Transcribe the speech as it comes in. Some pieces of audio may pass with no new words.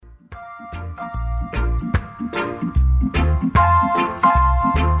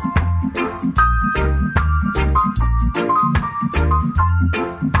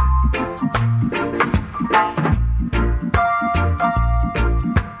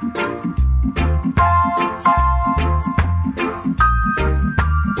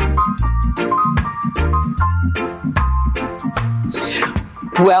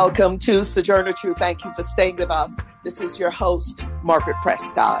Welcome to Sojourner Truth. Thank you for staying with us. This is your host, Margaret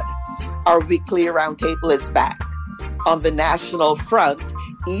Prescott. Our weekly roundtable is back. On the national front,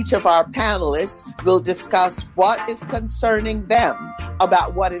 each of our panelists will discuss what is concerning them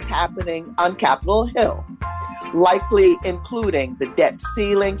about what is happening on Capitol Hill, likely including the debt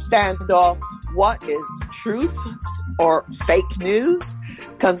ceiling standoff, what is truth or fake news,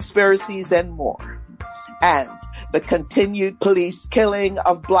 conspiracies, and more. And the continued police killing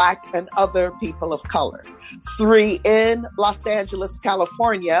of Black and other people of color. 3 in Los Angeles,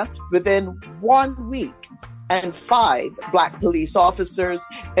 California, within 1 week, and 5 Black police officers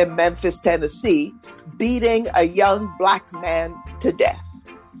in Memphis, Tennessee, beating a young Black man to death.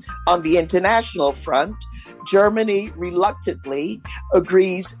 On the international front, Germany reluctantly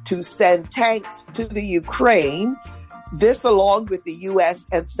agrees to send tanks to the Ukraine, this along with the US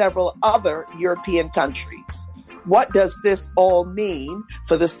and several other European countries. What does this all mean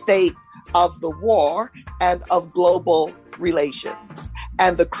for the state of the war and of global relations?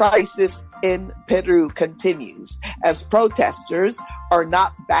 And the crisis in Peru continues as protesters are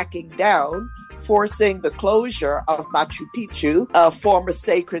not backing down, forcing the closure of Machu Picchu, a former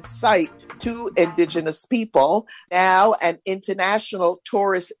sacred site to indigenous people, now an international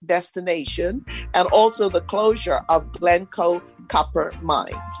tourist destination, and also the closure of Glencoe copper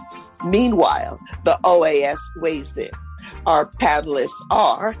mines. Meanwhile, the OAS weighs in. Our panelists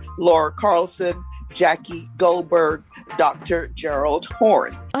are Laura Carlson, Jackie Goldberg, Dr. Gerald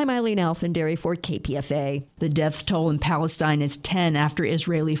Horn. I'm Eileen Alfandary for KPFA. The death toll in Palestine is 10 after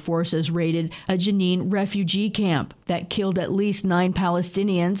Israeli forces raided a Jenin refugee camp that killed at least 9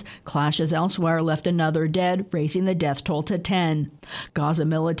 Palestinians. Clashes elsewhere left another dead, raising the death toll to 10. Gaza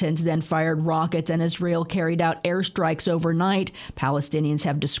militants then fired rockets and Israel carried out airstrikes overnight. Palestinians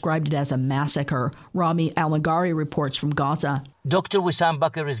have described it as a massacre. Rami Al-Magari reports from Gaza. Dr. Wissam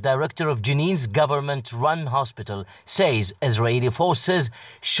Bakr is director of Jenin's government-run hospital, says Israeli forces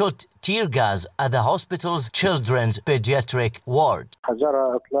shot tear gas at the hospital's children's pediatric ward.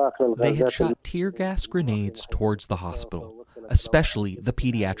 They had shot tear gas grenades towards the hospital, especially the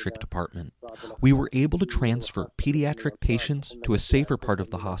pediatric department. We were able to transfer pediatric patients to a safer part of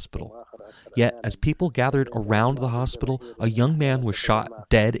the hospital. Yet, as people gathered around the hospital, a young man was shot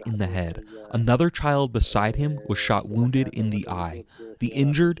dead in the head. Another child beside him was shot wounded in the eye. The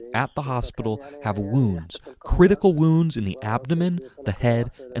injured at the hospital have wounds, critical wounds in the abdomen, the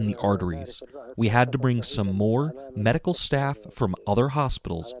head, and the arteries. We had to bring some more medical staff from other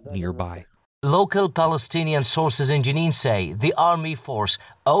hospitals nearby. Local Palestinian sources in Jenin say the army force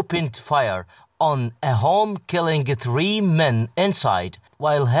opened fire on a home, killing 3 men inside,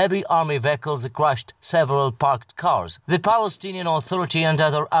 while heavy army vehicles crushed several parked cars. The Palestinian Authority and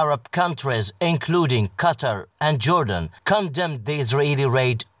other Arab countries, including Qatar and Jordan, condemned the Israeli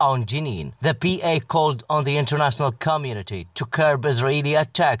raid on Jenin. The PA called on the international community to curb Israeli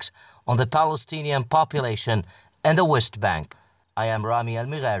attacks on the Palestinian population and the West Bank. I am Rami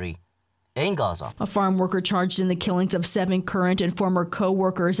Al-Magari in Gaza. A farm worker charged in the killings of 7 current and former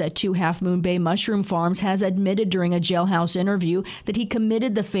co-workers at 2 Half Moon Bay mushroom farms has admitted during a jailhouse interview that he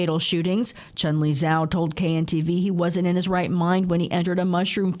committed the fatal shootings. Chun-Li Zhao told KNTV he wasn't in his right mind when he entered a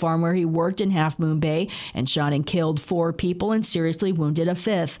mushroom farm where he worked in Half Moon Bay and shot and killed 4 people and seriously wounded a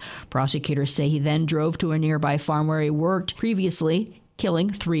 5th. Prosecutors say he then drove to a nearby farm where he worked previously, killing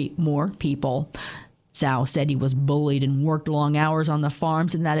 3 more people. Zhao said he was bullied and worked long hours on the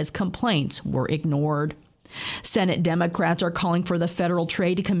farms and that his complaints were ignored. Senate Democrats are calling for the Federal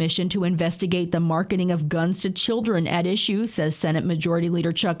Trade Commission to investigate the marketing of guns to children. At issue, says Senate Majority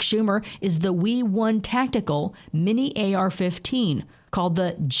Leader Chuck Schumer, is the We-1 Tactical Mini AR-15, called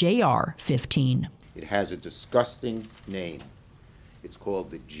the JR-15. It has a disgusting name. It's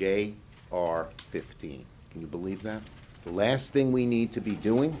called the JR-15. Can you believe that? The last thing we need to be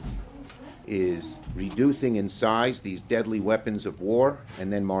doing is reducing in size these deadly weapons of war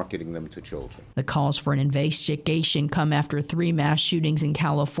and then marketing them to children. The calls for an investigation come after 3 mass shootings in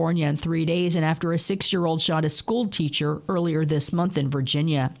California in 3 days and after a 6-year-old shot a school teacher earlier this month in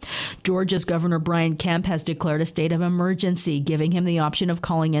Virginia. Georgia's Governor Brian Kemp has declared a state of emergency, giving him the option of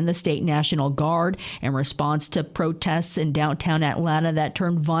calling in the state National Guard in response to protests in downtown Atlanta that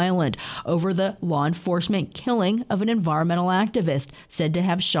turned violent over the law enforcement killing of an environmental activist said to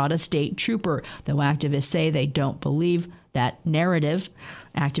have shot a state trooper, though activists say they don't believe that narrative.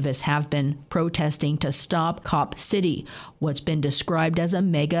 Activists have been protesting to stop Cop City, what's been described as a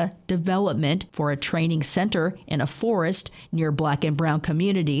mega development for a training center in a forest near Black and brown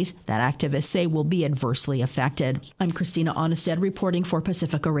communities that activists say will be adversely affected. I'm Christina Onnested reporting for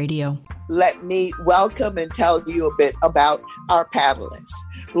Pacifica Radio. let me welcome and tell you a bit about our panelists.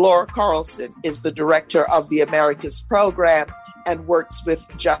 Laura Carlson is the director of the Americas program and works with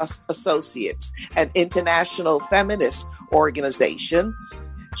Just Associates, an international feminist organization.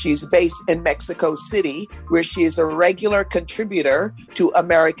 She's based in Mexico City, where she is a regular contributor to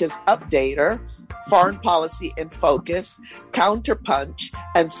America's Updater, Foreign Policy in Focus, Counterpunch,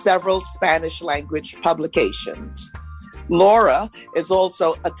 and several Spanish language publications. Laura is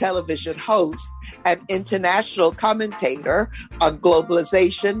also a television host and international commentator on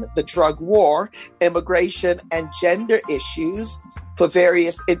globalization, the drug war, immigration, and gender issues for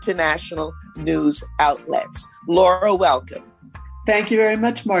various international news outlets. Laura, welcome. Thank you very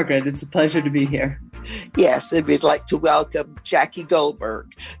much, Margaret. It's a pleasure to be here. Yes, and we'd like to welcome Jackie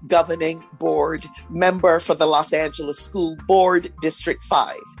Goldberg, Governing Board Member for the Los Angeles School Board, District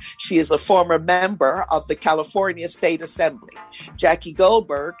 5. She is a former member of the California State Assembly. Jackie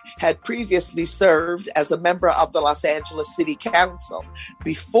Goldberg had previously served as a member of the Los Angeles City Council.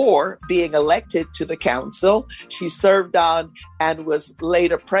 Before being elected to the council, she served on and was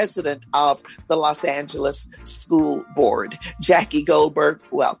later president of the Los Angeles School Board. Jackie Goldberg,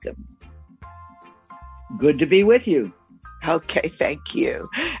 welcome. Good to be with you. Okay, thank you.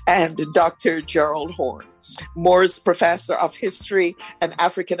 And Dr. Gerald Horne, Moores Professor of History and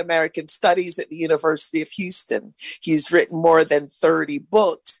African American Studies at the University of Houston. He's written more than 30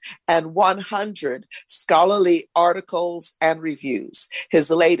 books and 100 scholarly articles and reviews. His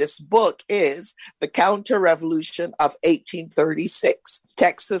latest book is The Counter-Revolution of 1836,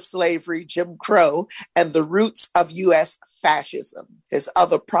 Texas Slavery, Jim Crow, and the Roots of U.S. Fascism. His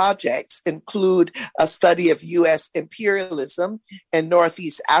other projects include a study of U.S. imperialism in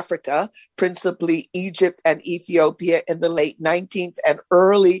Northeast Africa, principally Egypt and Ethiopia in the late 19th and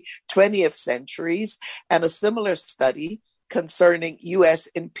early 20th centuries, and a similar study concerning U.S.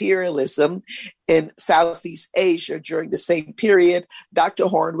 imperialism in Southeast Asia during the same period. Dr.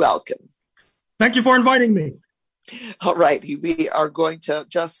 Horne, welcome. Thank you for inviting me. All right, we are going to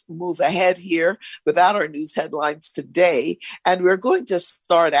just move ahead here without our news headlines today. And we're going to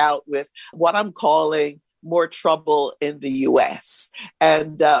start out with what I'm calling more trouble in the U.S.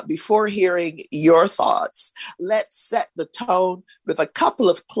 And before hearing your thoughts, let's set the tone with a couple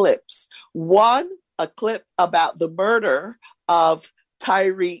of clips. One, a clip about the murder of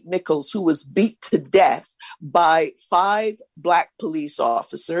Tyre Nichols, who was beat to death by 5 Black police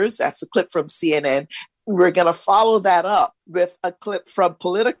officers. That's a clip from CNN. We're going to follow that up with a clip from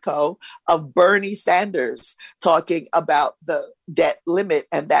Politico of Bernie Sanders talking about the debt limit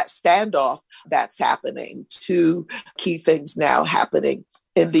and that standoff that's happening. 2 key things now happening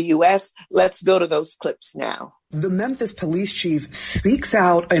in the U.S. Let's go to those clips now. The Memphis police chief speaks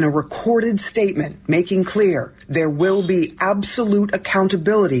out in a recorded statement, making clear there will be absolute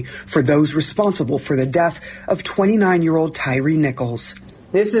accountability for those responsible for the death of 29-year-old Tyre Nichols.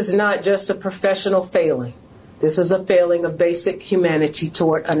 This is not just a professional failing. This is a failing of basic humanity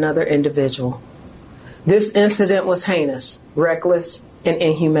toward another individual. This incident was heinous, reckless, and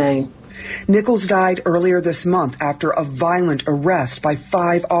inhumane. Nichols died earlier this month after a violent arrest by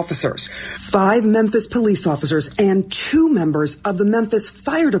 5 officers. 5 Memphis police officers and 2 members of the Memphis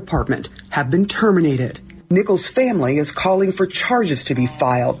Fire Department have been terminated. Nichols' family is calling for charges to be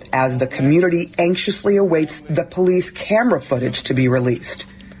filed as the community anxiously awaits the police camera footage to be released.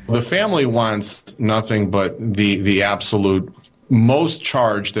 The family wants nothing but the absolute most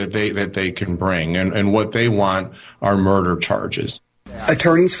charge that they can bring, and what they want are murder charges.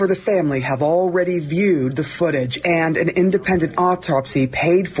 Attorneys for the family have already viewed the footage, and an independent autopsy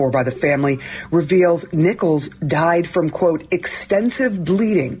paid for by the family reveals Nichols died from, quote, extensive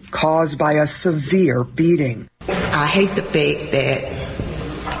bleeding caused by a severe beating. I hate the fact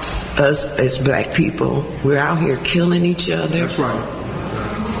that us as Black people, we're out here killing each other. That's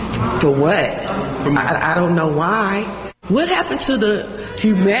right. For what? I don't know why. What happened to the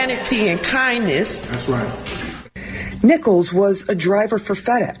humanity and kindness? That's right. Nichols was a driver for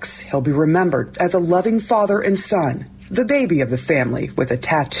FedEx. He'll be remembered as a loving father and son, the baby of the family, with a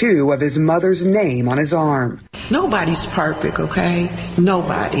tattoo of his mother's name on his arm. Nobody's perfect, okay?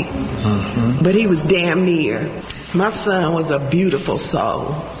 Nobody. But he was damn near. My son was a beautiful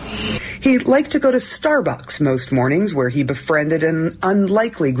soul. He liked to go to Starbucks most mornings, where he befriended an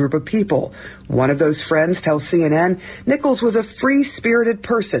unlikely group of people. One of those friends tells CNN Nichols was a free-spirited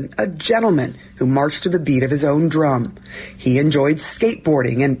person, a gentleman who marched to the beat of his own drum. He enjoyed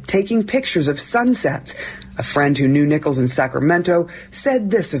skateboarding and taking pictures of sunsets. A friend who knew Nichols in Sacramento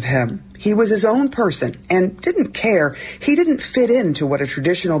said this of him. He was his own person and didn't care. He didn't fit into what a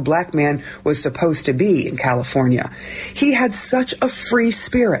traditional Black man was supposed to be in California. He had such a free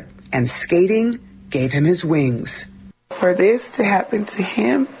spirit. and skating gave him his wings. For this to happen to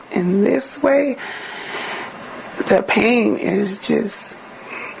him in this way, the pain is just,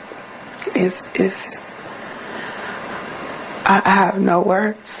 I have no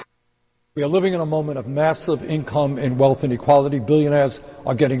words. We are living in a moment of massive income and wealth inequality. Billionaires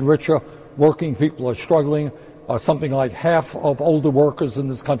are getting richer. Working people are struggling. Something like half of older workers in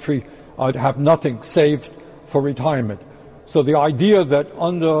this country have nothing saved for retirement. So the idea that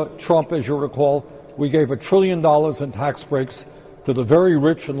under Trump, as you recall, we gave $1 trillion in tax breaks to the very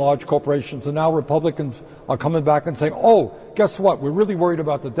rich and large corporations, and now Republicans are coming back and saying, oh, guess what? We're really worried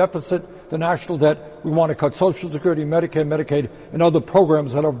about the deficit, the national debt. We want to cut Social Security, Medicare, Medicaid, and other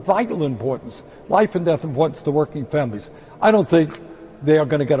programs that are vital importance, life and death importance to working families. I don't think they are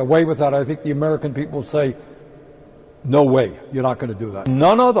going to get away with that. I think the American people will say, no way, you're not going to do that.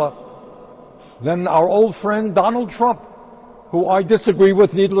 None other than our old friend Donald Trump, who I disagree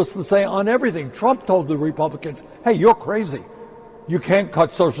with, needless to say, on everything. Trump told the Republicans, hey, you're crazy. You can't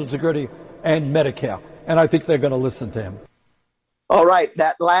cut Social Security and Medicare. And I think they're going to listen to him. All right,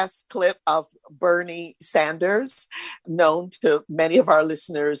 that last clip of Bernie Sanders, known to many of our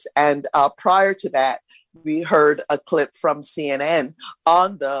listeners. And prior to that, we heard a clip from CNN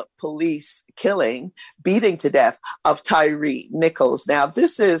on the police beating to death of Tyre Nichols. Now,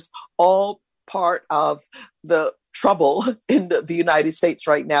 this is all part of the trouble in the United States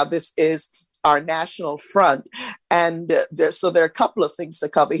right now. This is our national front. And so there are a couple of things to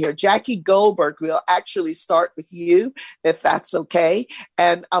cover here. Jackie Goldberg, we'll actually start with you, if that's okay.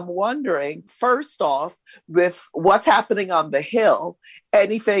 And I'm wondering, first off, with what's happening on the Hill,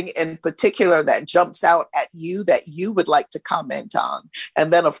 anything in particular that jumps out at you that you would like to comment on?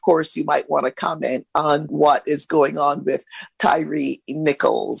 And then, of course, you might want to comment on what is going on with Tyre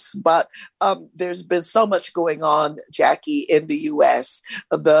Nichols. But there's been so much going on, Jackie, in the U.S.,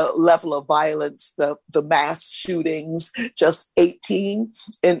 the level of violence, the mass shootings, just 18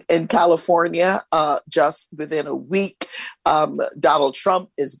 in California, just within a week. Donald Trump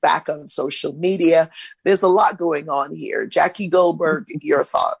is back on social media. There's a lot going on here. Jackie Goldberg, your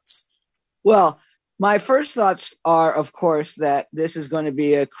thoughts? Well, my first thoughts are, of course, that this is going to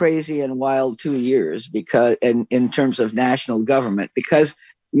be a crazy and wild 2 years because, in terms of national government, because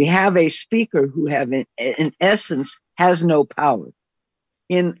we have a speaker who in essence has no power.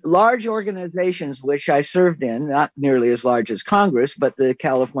 In large organizations, which I served in, not nearly as large as Congress, but the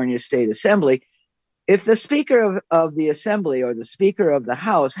California State Assembly, if the Speaker of the Assembly or the Speaker of the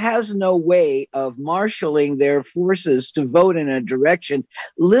House has no way of marshaling their forces to vote in a direction,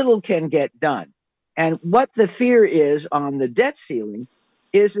 little can get done. And what the fear is on the debt ceiling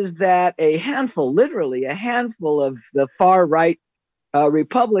is that literally a handful of the far right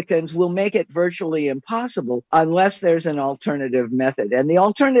Republicans will make it virtually impossible unless there's an alternative method. And the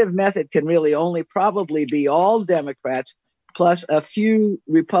alternative method can really only probably be all Democrats plus a few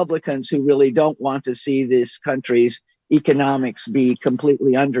Republicans who really don't want to see this country's economics be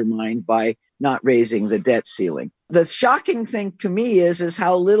completely undermined by not raising the debt ceiling. The shocking thing to me is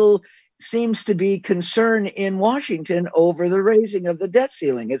how little seems to be concern in Washington over the raising of the debt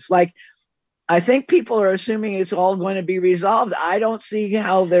ceiling. It's like, I think people are assuming it's all going to be resolved. I don't see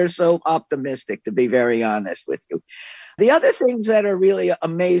how they're so optimistic, to be very honest with you. The other things that are really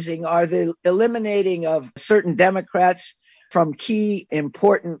amazing are the eliminating of certain Democrats from key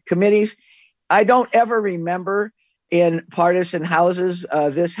important committees. I don't ever remember in partisan houses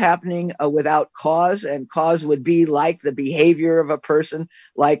this happening without cause, and cause would be like the behavior of a person,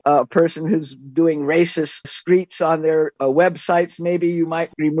 like a person who's doing racist streets on their websites. Maybe you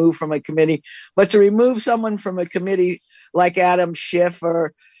might remove from a committee, but to remove someone from a committee like Adam Schiff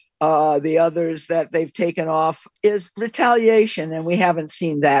or the others that they've taken off is retaliation, and we haven't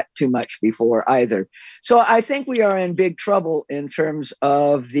seen that too much before either. So I think we are in big trouble in terms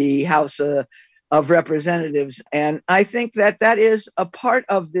of the House of Representatives, and I think that is a part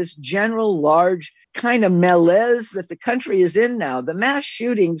of this general large kind of malaise that the country is in now. The mass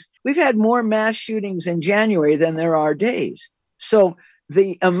shootings, we've had more mass shootings in January than there are days. So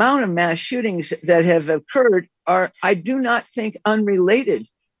the amount of mass shootings that have occurred are, I do not think, unrelated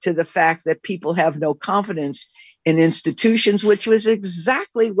to the fact that people have no confidence in institutions, which was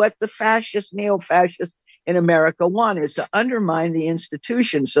exactly what the fascist, neo-fascists in America want, is to undermine the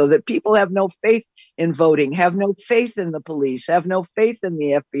institutions so that people have no faith in voting, have no faith in the police, have no faith in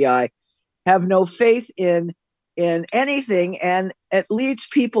the FBI, have no faith in anything. And it leads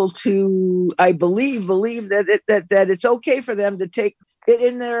people to, I believe that it's okay for them to take it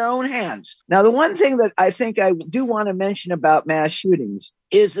in their own hands. Now, the one thing that I think I do want to mention about mass shootings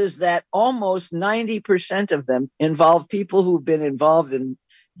is that almost 90% of them involve people who've been involved in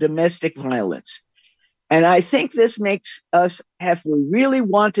domestic violence. And I think this makes us, if we really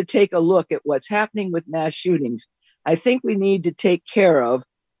want to take a look at what's happening with mass shootings, I think we need to take care of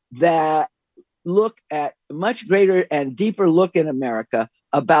that, look at a much greater and deeper look in America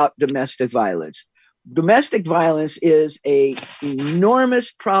about domestic violence. Domestic violence is an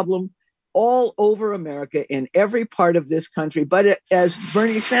enormous problem all over America in every part of this country. But as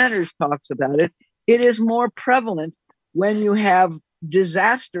Bernie Sanders talks about it, it is more prevalent when you have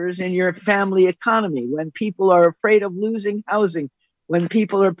disasters in your family economy, when people are afraid of losing housing, when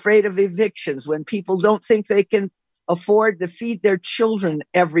people are afraid of evictions, when people don't think they can afford to feed their children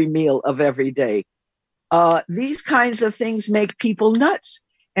every meal of every day. These kinds of things make people nuts,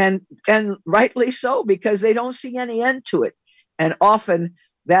 and rightly so, because they don't see any end to it. And often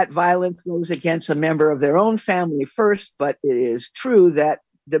that violence goes against a member of their own family first, but it is true that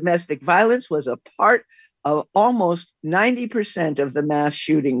domestic violence was a part of almost 90% of the mass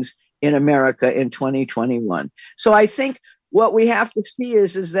shootings in America in 2021. So I think what we have to see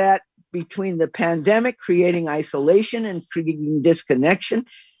is that between the pandemic creating isolation and creating disconnection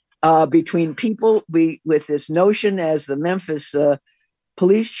between people, with this notion, as the Memphis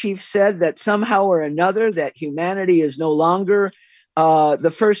police chief said, that somehow or another that humanity is no longer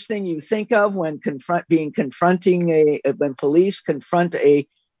the first thing you think of when when police confront a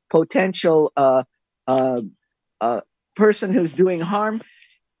potential person who's doing harm.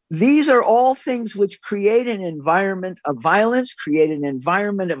 These are all things which create an environment of violence, create an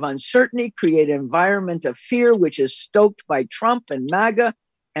environment of uncertainty, create an environment of fear, which is stoked by Trump and MAGA,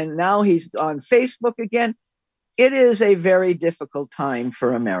 and now he's on Facebook again. It is a very difficult time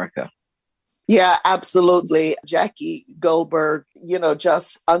for America. Yeah, absolutely. Jackie Goldberg,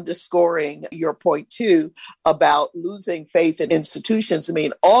 just underscoring your point too about losing faith in institutions. I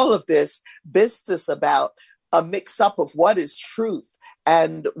mean, all of this business about a mix up of what is truth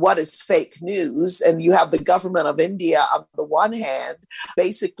and what is fake news. And you have the government of India on the one hand,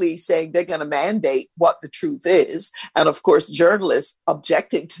 basically saying they're going to mandate what the truth is. And of course, journalists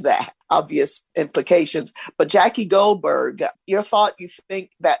objecting to that, obvious implications. But Jackie Goldberg, your thought, you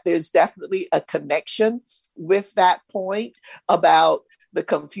think that there's definitely a connection with that point about the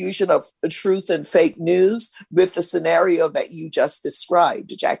confusion of truth and fake news with the scenario that you just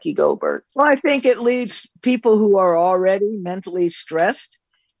described, Jackie Goldberg? Well, I think it leads people who are already mentally stressed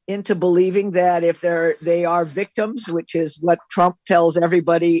into believing that if they are victims, which is what Trump tells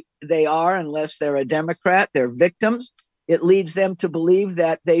everybody they are, unless they're a Democrat, they're victims. It leads them to believe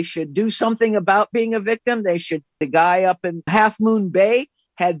that they should do something about being a victim. The guy up in Half Moon Bay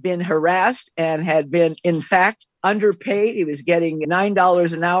had been harassed and had been, in fact, underpaid. He was getting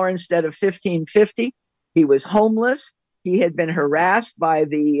 $9 an hour instead of $15.50. He was homeless. He had been harassed by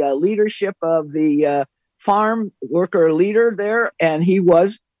the leadership of the farm worker leader there, and he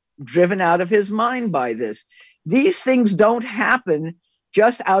was driven out of his mind by this. These things don't happen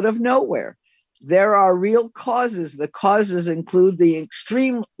just out of nowhere. There are real causes. The causes include the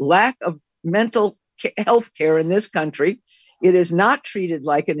extreme lack of mental health care in this country. It is not treated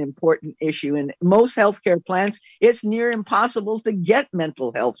like an important issue. In most healthcare plans, it's near impossible to get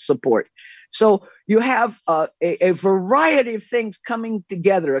mental health support. So you have a variety of things coming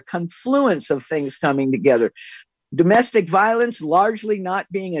together, a confluence of things coming together. Domestic violence largely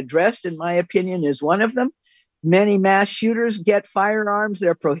not being addressed, in my opinion, is one of them. Many mass shooters get firearms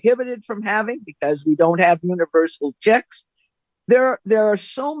they're prohibited from having because we don't have universal checks. There are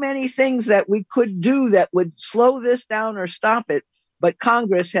so many things that we could do that would slow this down or stop it, but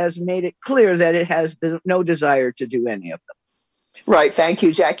Congress has made it clear that it has no desire to do any of them. Right. Thank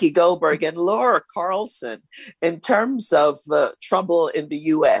you, Jackie Goldberg. And Laura Carlson, in terms of the trouble in the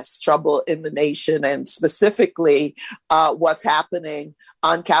U.S., trouble in the nation, and specifically what's happening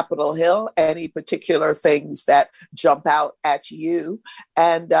on Capitol Hill, any particular things that jump out at you,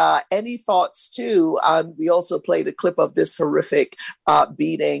 and any thoughts too on, we also played a clip of this horrific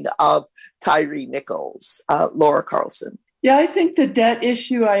beating of Tyre Nichols. Laura Carlson. Yeah, I think the debt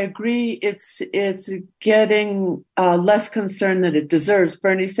issue, I agree, it's getting less concern than it deserves.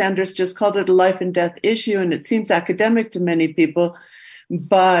 Bernie Sanders just called it a life and death issue, and it seems academic to many people,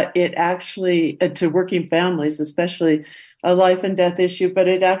 but it actually, to working families, especially, a life and death issue, but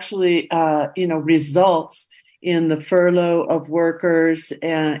it actually, results in the furlough of workers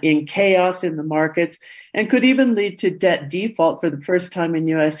and in chaos in the markets, and could even lead to debt default for the first time in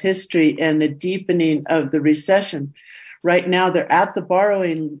U.S. history and a deepening of the recession. Right now, they're at the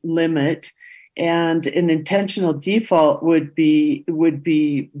borrowing limit, and an intentional default would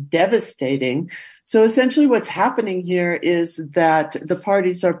be devastating. So essentially what's happening here is that the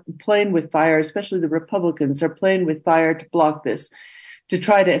parties are playing with fire, especially the Republicans are playing with fire to block this, to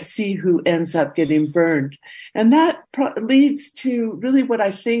try to see who ends up getting burned. And that leads to really what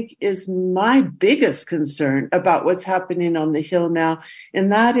I think is my biggest concern about what's happening on the Hill now. And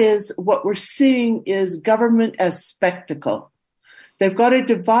that is what we're seeing is government as spectacle. They've got a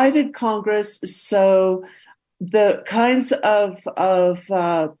divided Congress, so the kinds of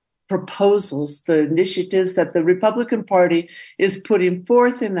proposals, the initiatives that the Republican Party is putting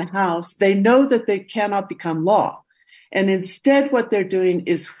forth in the House, they know that they cannot become law. And instead, what they're doing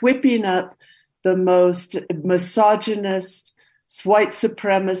is whipping up the most misogynist, white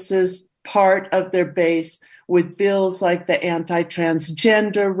supremacist part of their base with bills like the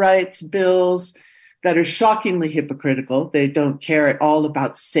anti-transgender rights bills that are shockingly hypocritical. They don't care at all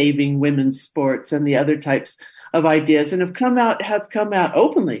about saving women's sports and the other types of ideas, and have come out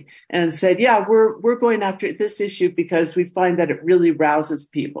openly and said, yeah, we're going after this issue because we find that it really rouses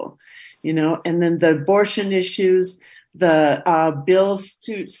people, and then the abortion issues, the bills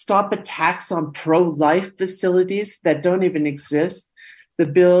to stop attacks on pro-life facilities that don't even exist, the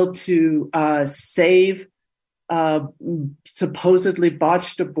bill to save supposedly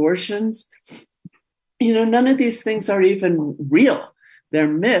botched abortions. None of these things are even real. They're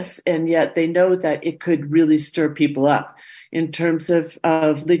myths, and yet they know that it could really stir people up in terms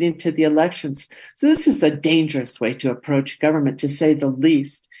of leading to the elections. So this is a dangerous way to approach government, to say the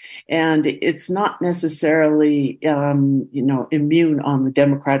least. And it's not necessarily, immune on the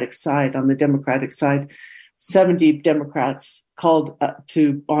Democratic side. On the Democratic side, 70 Democrats called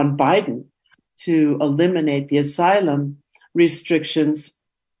on Biden to eliminate the asylum restrictions.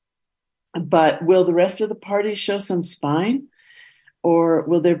 But will the rest of the party show some spine? Or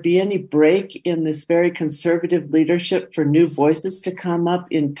will there be any break in this very conservative leadership for new voices to come up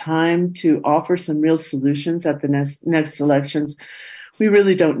in time to offer some real solutions at the next elections? We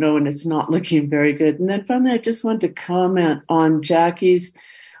really don't know, and it's not looking very good. And then finally, I just wanted to comment on Jackie's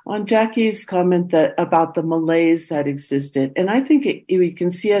comment about the malaise that existed. And I think we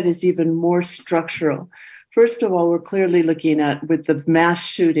can see it as even more structural. First of all, we're clearly looking at, with the mass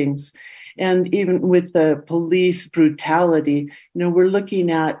shootings, and even with the police brutality, we're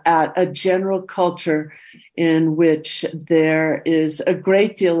looking at a general culture in which there is a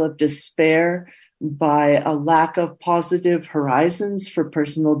great deal of despair by a lack of positive horizons for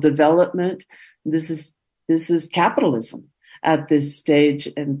personal development. This is capitalism at this stage,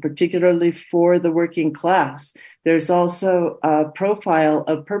 and particularly for the working class. There's also a profile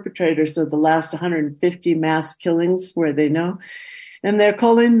of perpetrators of the last 150 mass killings where they know. And they're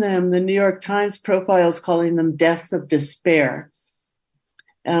calling them, the New York Times profile is calling them deaths of despair,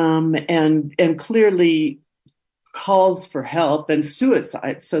 and clearly calls for help and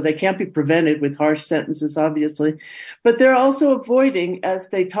suicide. So they can't be prevented with harsh sentences, obviously. But they're also avoiding, as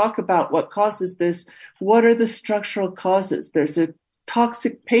they talk about what causes this, what are the structural causes? There's a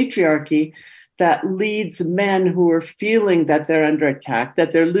toxic patriarchy that leads men who are feeling that they're under attack,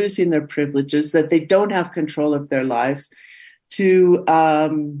 that they're losing their privileges, that they don't have control of their lives, to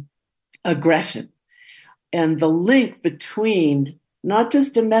aggression. And the link between not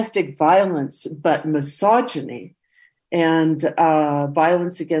just domestic violence, but misogyny and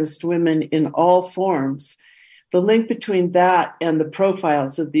violence against women in all forms, the link between that and the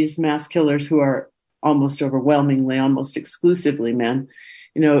profiles of these mass killers, who are almost overwhelmingly, almost exclusively men,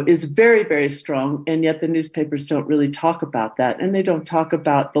 is very, very strong. And yet the newspapers don't really talk about that. And they don't talk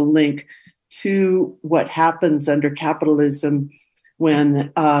about the link to what happens under capitalism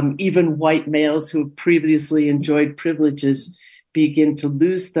when even white males who have previously enjoyed privileges begin to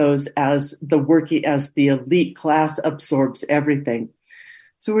lose those as the elite class absorbs everything.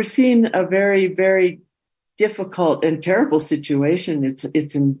 So we're seeing a very, very difficult and terrible situation. It's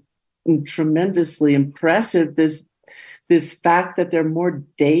tremendously impressive, this fact that there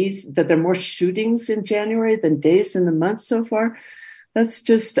are more shootings in January than days in the month so far. That's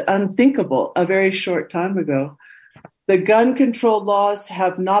just unthinkable a very short time ago. The gun control laws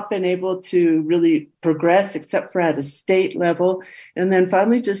have not been able to really progress except for at a state level. And then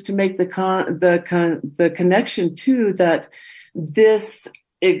finally, just to make the connection too, that this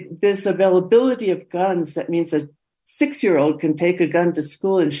availability of guns, that means a 6-year-old can take a gun to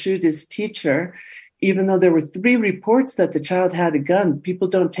school and shoot his teacher, even though there were 3 reports that the child had a gun. People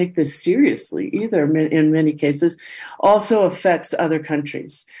don't take this seriously either in many cases, also affects other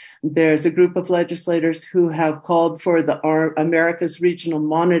countries. There's a group of legislators who have called for America's regional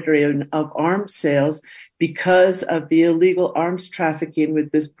monitoring of arms sales because of the illegal arms trafficking,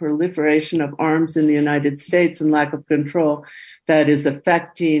 with this proliferation of arms in the United States and lack of control that is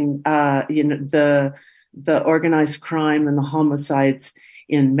affecting the organized crime and the homicides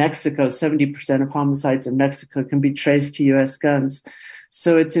in Mexico. 70% of homicides in Mexico can be traced to U.S. guns.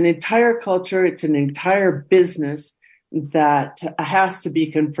 So it's an entire culture, it's an entire business that has to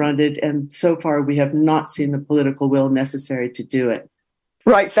be confronted. And so far, we have not seen the political will necessary to do it.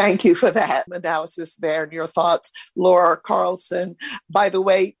 Right. Thank you for that analysis there and your thoughts, Laura Carlson. By the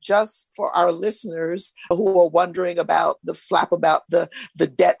way, just for our listeners who are wondering about the flap about the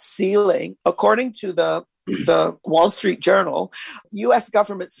debt ceiling, according to the Wall Street Journal, U.S.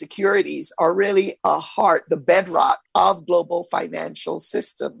 government securities are really the bedrock of global financial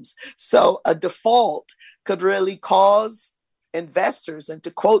systems. So a default could really cause investors, and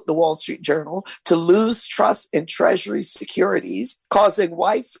to quote the Wall Street Journal, to lose trust in Treasury securities, causing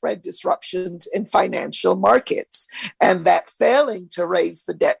widespread disruptions in financial markets. And that failing to raise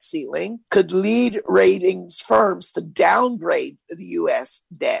the debt ceiling could lead ratings firms to downgrade the U.S.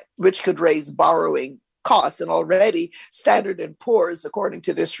 debt, which could raise borrowing costs. And already Standard & Poor's, according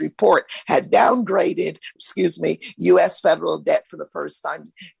to this report, had downgraded, U.S. federal debt for the first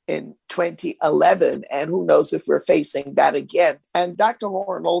time in 2011. And who knows if we're facing that again. And Dr.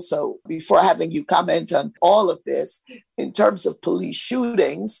 Horne, also, before having you comment on all of this, in terms of police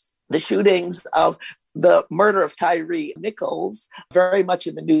shootings, the shootings of the murder of Tyre Nichols, very much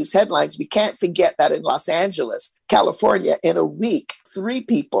in the news headlines. We can't forget that in Los Angeles, California, in a week, 3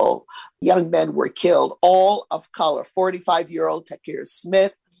 people, young men, were killed, all of color. 45-year-old Takir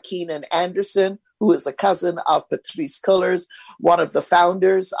Smith, Keenan Anderson, who is a cousin of Patrisse Cullors, one of the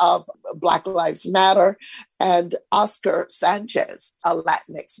founders of Black Lives Matter, and Oscar Sanchez, a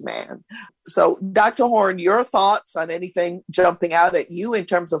Latinx man. So, Dr. Horne, your thoughts on anything jumping out at you in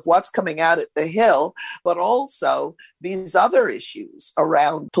terms of what's coming out at the Hill, but also these other issues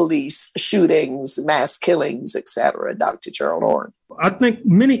around police shootings, mass killings, et cetera, Dr. Gerald Horne? I think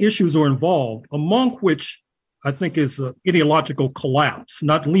many issues are involved, among which I think is an ideological collapse,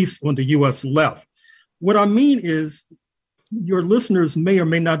 not least on the U.S. left. What I mean is, your listeners may or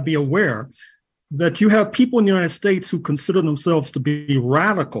may not be aware that you have people in the United States who consider themselves to be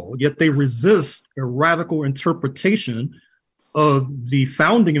radical, yet they resist a radical interpretation of the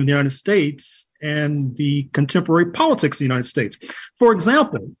founding of the United States and the contemporary politics of the United States. For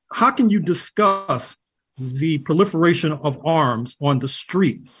example, how can you discuss the proliferation of arms on the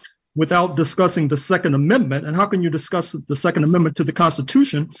street without discussing the Second Amendment? And how can you discuss the Second Amendment to the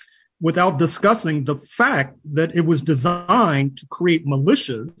Constitution without discussing the fact that it was designed to create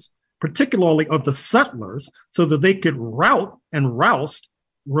militias, particularly of the settlers, so that they could rout and roust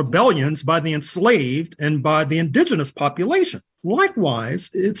rebellions by the enslaved and by the indigenous population?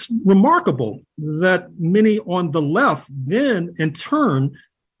 Likewise, it's remarkable that many on the left then, in turn,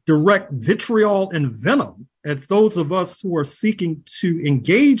 direct vitriol and venom at those of us who are seeking to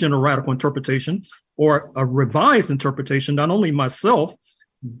engage in a radical interpretation or a revised interpretation, not only myself,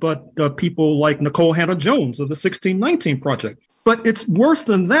 but people like Nicole Hannah-Jones of the 1619 Project. But it's worse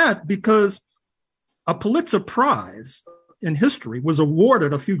than that, because a Pulitzer Prize in history was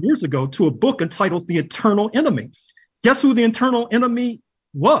awarded a few years ago to a book entitled The Eternal Enemy. Guess who the eternal enemy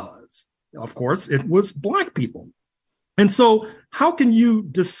was? Of course, it was Black people. And so how can you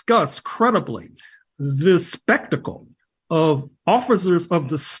discuss credibly the spectacle of officers of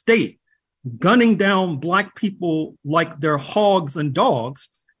the state gunning down Black people like they're hogs and dogs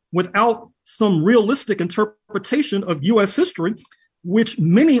without some realistic interpretation of U.S. history, which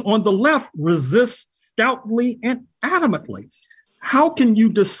many on the left resist stoutly and adamantly? How can you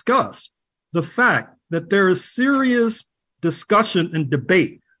discuss the fact that there is serious discussion and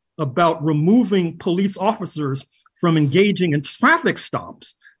debate about removing police officers from engaging in traffic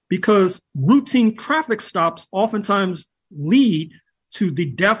stops, because routine traffic stops oftentimes lead to the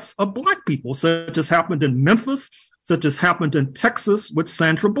deaths of Black people, such as happened in Memphis, such as happened in Texas with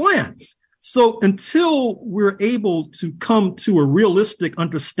Sandra Bland. So until we're able to come to a realistic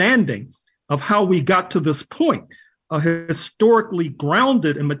understanding of how we got to this point, a historically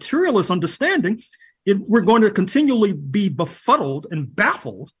grounded and materialist understanding, we're going to continually be befuddled and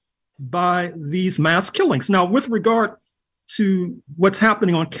baffled by these mass killings. Now, with regard to what's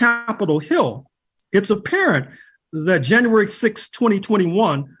happening on Capitol Hill, it's apparent that January 6,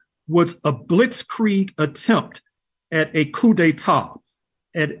 2021 was a blitzkrieg attempt at a coup d'etat,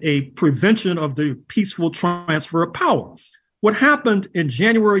 at a prevention of the peaceful transfer of power. What happened in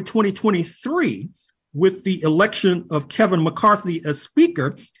January 2023 with the election of Kevin McCarthy as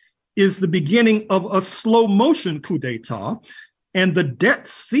Speaker is the beginning of a slow motion coup d'etat, and the debt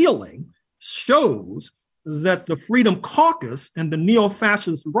ceiling shows that the Freedom Caucus and the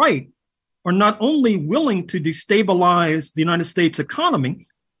neo-fascist right are not only willing to destabilize the United States economy,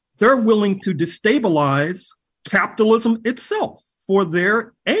 they're willing to destabilize capitalism itself for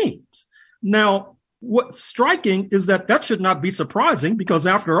their aims. Now, what's striking is that should not be surprising because,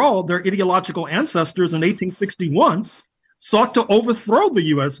 after all, their ideological ancestors in 1861 sought to overthrow the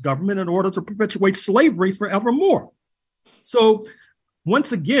U.S. government in order to perpetuate slavery forevermore. So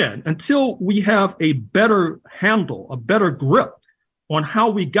once again, until we have a better handle, a better grip on how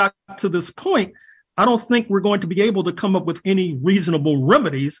we got to this point, I don't think we're going to be able to come up with any reasonable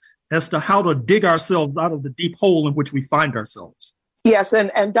remedies as to how to dig ourselves out of the deep hole in which we find ourselves. Yes,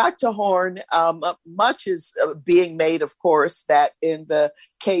 and Dr. Horne, much is being made, of course, that in the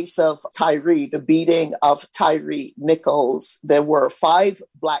case of Tyre, the beating of Tyre Nichols, there were 5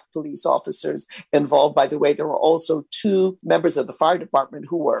 Black police officers involved. By the way, there were also 2 members of the fire department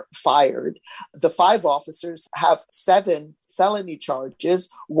who were fired. The 5 officers have 7 felony charges,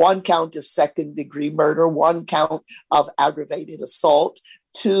 1 count of second-degree murder, 1 count of aggravated assault,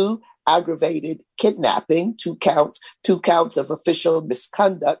 2 aggravated kidnapping, 2 counts of official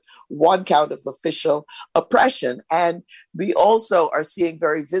misconduct, 1 count of official oppression. And we also are seeing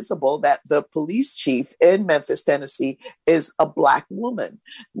very visible that the police chief in Memphis, Tennessee is a Black woman.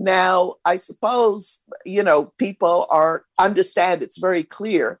 Now, I suppose, people understand it's very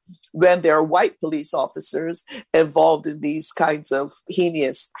clear when there are white police officers involved in these kinds of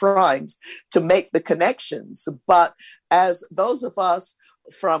heinous crimes to make the connections. But as those of us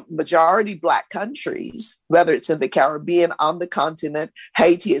from majority Black countries, whether it's in the Caribbean, on the continent,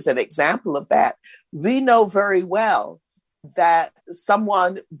 Haiti is an example of that, we know very well that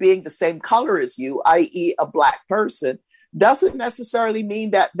someone being the same color as you, i.e. a Black person, doesn't necessarily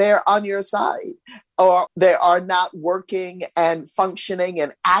mean that they're on your side or they are not working and functioning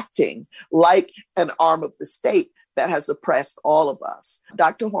and acting like an arm of the state that has oppressed all of us.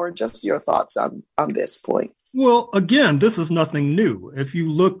 Dr. Horne, just your thoughts on this point. Well, again, this is nothing new. If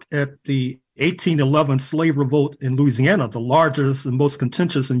you look at the 1811 slave revolt in Louisiana, the largest and most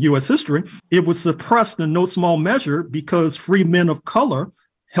contentious in U.S. history, it was suppressed in no small measure because free men of color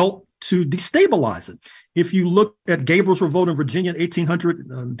helped to destabilize it. If you look at Gabriel's revolt in Virginia in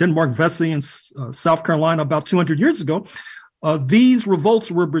 1800, Denmark Vesey in South Carolina about 200 years ago, these revolts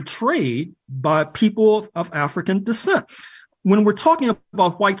were betrayed by people of African descent. When we're talking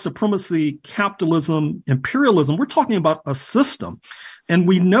about white supremacy, capitalism, imperialism, we're talking about a system. And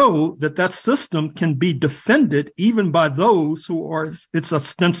we know that system can be defended even by those who are its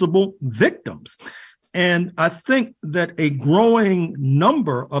ostensible victims. And I think that a growing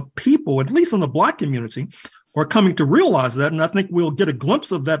number of people, at least in the Black community, are coming to realize that. And I think we'll get a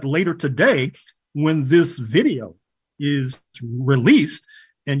glimpse of that later today when this video is released.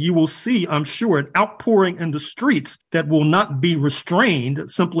 And you will see, I'm sure, an outpouring in the streets that will not be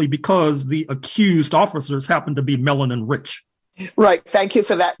restrained simply because the accused officers happen to be melanin rich. Right. Thank you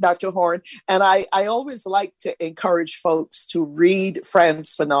for that, Dr. Horne. And I always like to encourage folks to read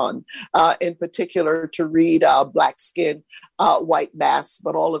Frantz Fanon, in particular to read Black Skin, White Mask,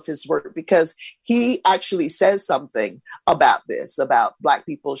 but all of his work, because he actually says something about this, about Black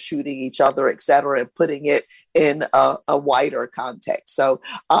people shooting each other, et cetera, and putting it in a wider context. So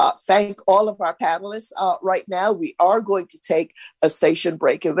thank all of our panelists. Right now, we are going to take a station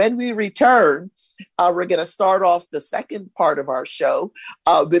break. And when we return, we're going to start off the second part of our show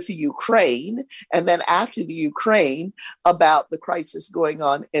with the Ukraine. And then after the Ukraine, about the crisis going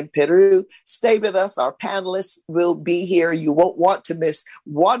on in Peru. Stay with us. Our panelists will be here. You won't want to miss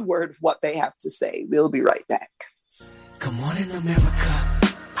one word of what they have to say. We'll be right back. Good morning, America.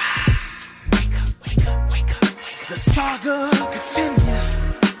 Wake up, wake up, wake up, wake up. The saga continues.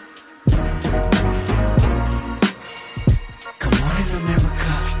 Good morning,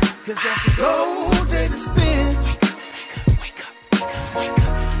 America. Cause as the gold didn't spin, wake up, wake up, wake up, wake up, wake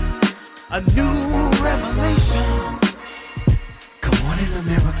up. A new revelation. Good morning,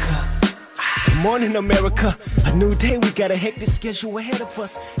 America. Good morning, America. A new day, we got a hectic schedule ahead of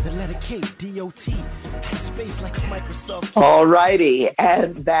us. The letter K, D-O-T, had space like a Microsoft. All righty.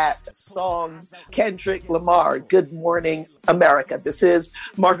 And that song, Kendrick Lamar, Good Morning, America. This is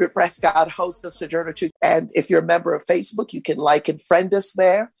Margaret Prescott, host of Sojourner Truth. And if you're a member of Facebook, you can like and friend us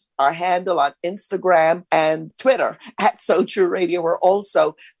there. Our handle on Instagram and Twitter at So True Radio. We're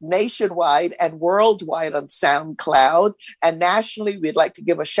also nationwide and worldwide on SoundCloud. And nationally, we'd like to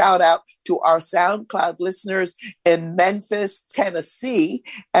give a shout out to our SoundCloud listeners in Memphis, Tennessee.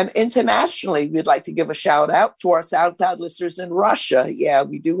 And internationally, we'd like to give a shout out to our SoundCloud listeners in Russia. Yeah,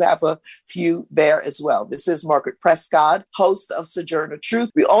 we do have a few there as well. This is Margaret Prescott, host of Sojourner Truth.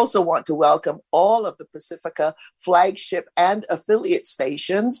 We also want to welcome all of the Pacifica flagship and affiliate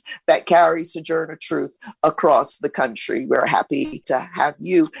stations. that carry Sojourner Truth across the country. We're happy to have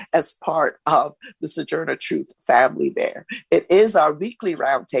you as part of the Sojourner Truth family there. It is our weekly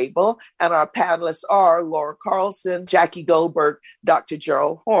roundtable, and our panelists are Laura Carlson, Jackie Goldberg, Dr.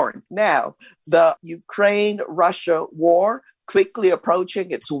 Gerald Horne. Now, the Ukraine-Russia war quickly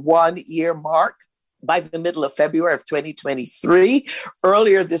approaching its 1-year mark. By the middle of February of 2023.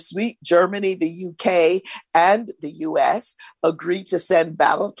 Earlier this week, Germany, the UK, and the US agreed to send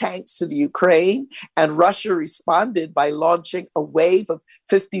battle tanks to the Ukraine, and Russia responded by launching a wave of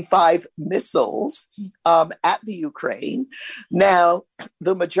 55 missiles at the Ukraine. Now,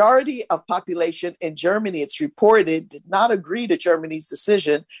 the majority of population in Germany, it's reported, did not agree to Germany's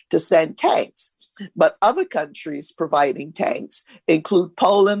decision to send tanks. But other countries providing tanks include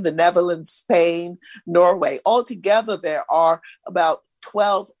Poland, the Netherlands, Spain, Norway. Altogether, there are about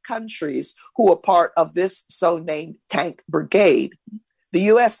 12 countries who are part of this so-named tank brigade. The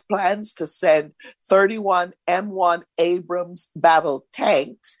U.S. plans to send 31 M1 Abrams battle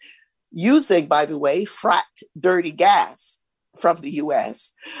tanks using, by the way, fracked dirty gas from the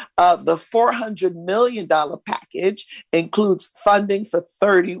U.S. The $400 million package includes funding for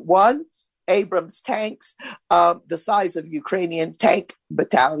 31 Abrams tanks, the size of Ukrainian tank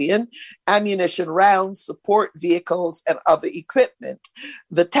battalion, ammunition rounds, support vehicles, and other equipment.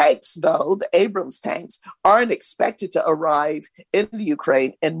 The tanks, though, the Abrams tanks, aren't expected to arrive in the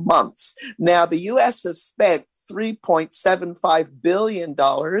Ukraine in months. Now, the U.S. has spent $3.75 billion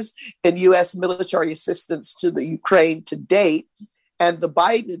in U.S. military assistance to the Ukraine to date. And the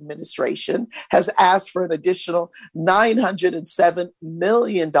Biden administration has asked for an additional $907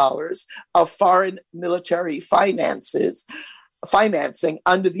 million of foreign military financing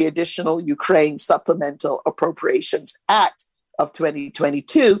under the additional Ukraine Supplemental Appropriations Act of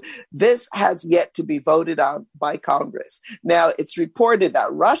 2022. This has yet to be voted on by Congress. Now, it's reported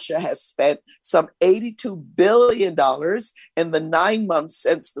that Russia has spent some $82 billion in the 9 months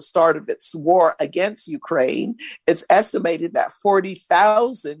since the start of its war against Ukraine. It's estimated that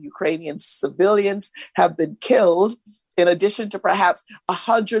 40,000 Ukrainian civilians have been killed, in addition to perhaps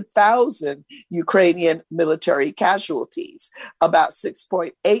 100,000 Ukrainian military casualties. About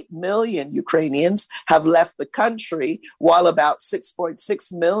 6.8 million Ukrainians have left the country, while about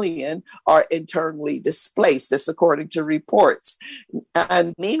 6.6 million are internally displaced, this according to reports.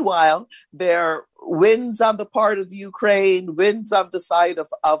 And meanwhile, there are wins on the part of Ukraine, wins on the side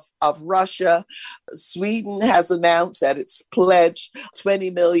of Russia. Sweden has announced that it's pledged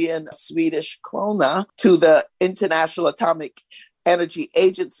 20 million Swedish krona to the International Atomic Energy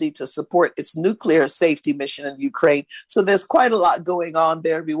Agency to support its nuclear safety mission in Ukraine. So there's quite a lot going on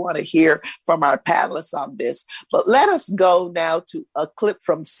there. We want to hear from our panelists on this. But let us go now to a clip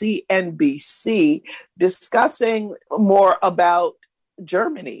from CNBC discussing more about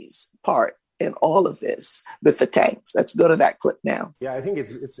Germany's part in all of this with the tanks. Let's go to that clip now. Yeah, I think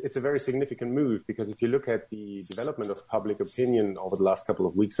it's a very significant move, because if you look at the development of public opinion over the last couple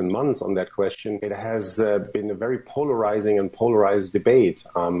of weeks and months on that question, it has been a very polarized debate,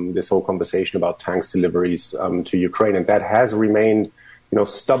 this whole conversation about tanks deliveries to Ukraine. And that has remained,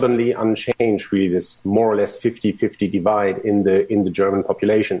 stubbornly unchanged, really, this more or less 50-50 divide in the German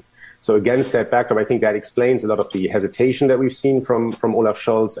population. So against that backdrop, I think that explains a lot of the hesitation that we've seen from Olaf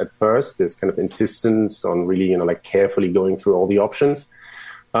Scholz at first, this kind of insistence on really, carefully going through all the options.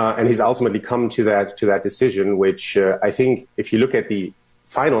 And he's ultimately come to that decision, which I think if you look at the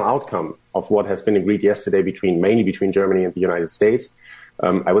final outcome of what has been agreed yesterday mainly between Germany and the United States,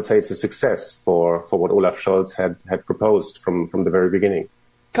 I would say it's a success for what Olaf Scholz had proposed from the very beginning.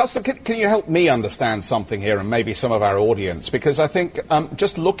 Carsten, can you help me understand something here, and maybe some of our audience? Because I think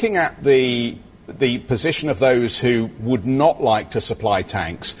just looking at the position of those who would not like to supply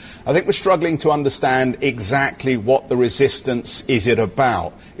tanks, I think we're struggling to understand exactly what the resistance is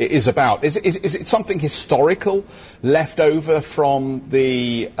about. Is it something historical left over from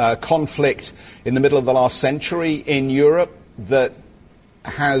the conflict in the middle of the last century in Europe that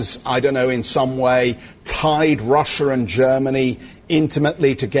has, in some way tied Russia and Germany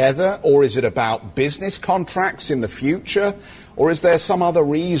intimately together? Or is it about business contracts in the future? Or is there some other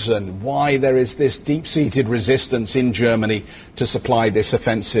reason why there is this deep-seated resistance in Germany to supply this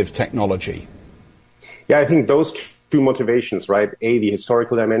offensive technology? Yeah, I think those two motivations, right? A, the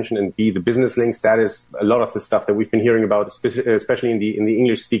historical dimension, and B, the business links. That is a lot of the stuff that we've been hearing about, especially in the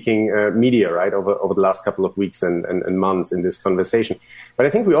English-speaking media, right, over the last couple of weeks and months in this conversation. But I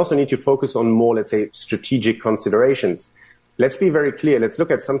think we also need to focus on more, let's say, strategic considerations. let's be very clear. Let's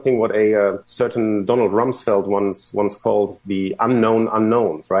look at something what a certain Donald Rumsfeld once called the unknown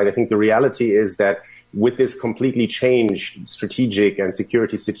unknowns, right? I think the reality is that with this completely changed strategic and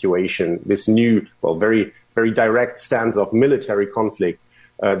security situation, this new, very, very direct stance of military conflict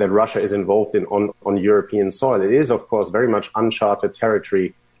that Russia is involved in on European soil, it is, of course, very much uncharted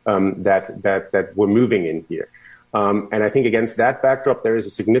territory that we're moving in here. And I think against that backdrop, there is a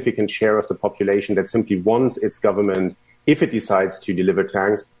significant share of the population that simply wants its government, if it decides to deliver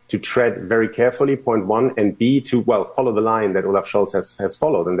tanks, to tread very carefully, point one, and B, to, follow the line that Olaf Scholz has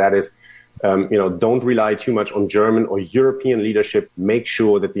followed. And that is, don't rely too much on German or European leadership. Make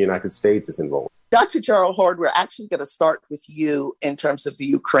sure that the United States is involved. Dr. Gerald Horne, we're actually going to start with you in terms of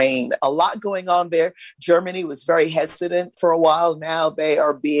Ukraine. A lot going on there. Germany was very hesitant for a while. Now they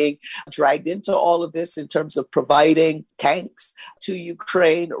are being dragged into all of this in terms of providing tanks to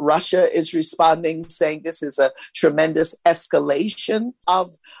Ukraine. Russia is responding, saying this is a tremendous escalation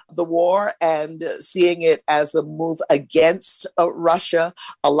of the war and seeing it as a move against Russia.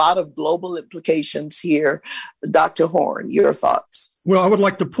 A lot of global implications here. Dr. Horne, your thoughts? Well, I would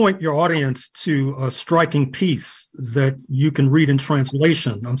like to point your audience to a striking piece that you can read in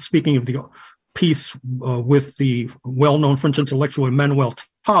translation. I'm speaking of the piece with the well-known French intellectual Emmanuel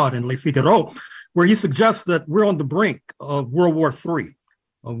Todd in Le Figaro, where he suggests that we're on the brink of World War III,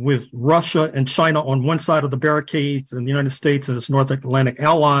 with Russia and China on one side of the barricades and the United States and its North Atlantic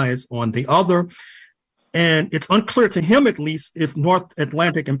allies on the other. And it's unclear to him, at least, if North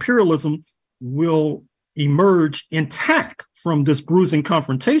Atlantic imperialism will emerge intact from this bruising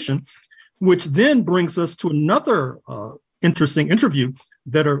confrontation, which then brings us to another interesting interview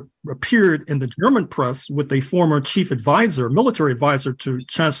that appeared in the German press with a former chief advisor, military advisor to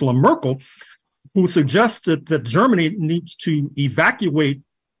Chancellor Merkel, who suggested that Germany needs to evacuate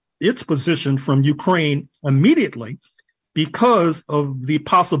its position from Ukraine immediately because of the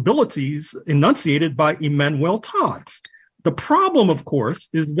possibilities enunciated by Emmanuel Todd. The problem, of course,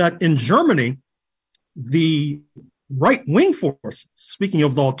 is that in Germany, the right-wing forces, speaking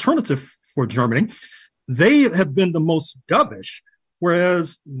of the alternative for Germany, they have been the most dovish,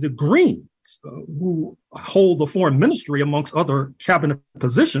 whereas the Greens, who hold the foreign ministry amongst other cabinet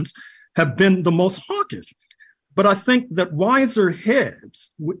positions, have been the most hawkish. But I think that wiser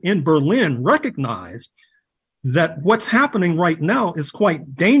heads in Berlin recognize that what's happening right now is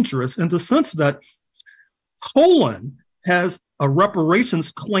quite dangerous in the sense that Poland has a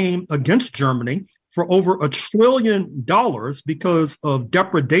reparations claim against Germany for over $1 trillion because of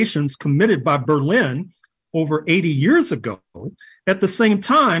depredations committed by Berlin over 80 years ago. At the same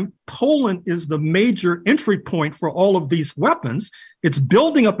time, Poland is the major entry point for all of these weapons. It's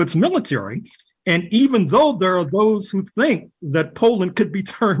building up its military. And even though there are those who think that Poland could be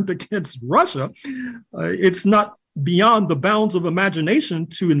turned against Russia, it's not beyond the bounds of imagination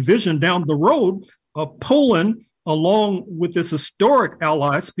to envision down the road Poland, along with its historic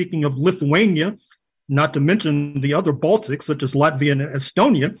allies, speaking of Lithuania, not to mention the other Baltics, such as Latvia and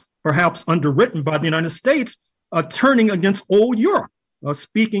Estonia, perhaps underwritten by the United States, turning against old Europe.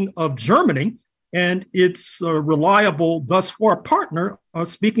 Speaking of Germany and its reliable, thus far partner,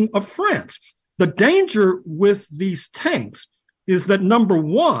 speaking of France. The danger with these tanks is that, number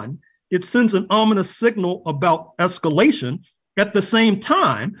one, it sends an ominous signal about escalation at the same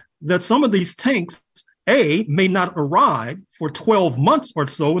time that some of these tanks, A, may not arrive for 12 months or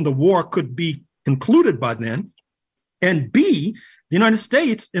so, and the war could be concluded by then. And B, the United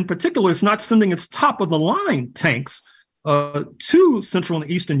States in particular is not sending its top of the line tanks to Central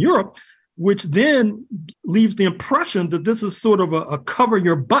and Eastern Europe, which then leaves the impression that this is sort of a cover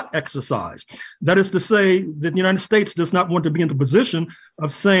your butt exercise. That is to say that the United States does not want to be in the position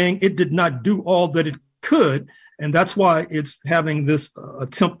of saying it did not do all that it could. And that's why it's having this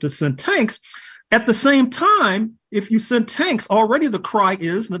attempt to send tanks. At the same time, if you send tanks, already the cry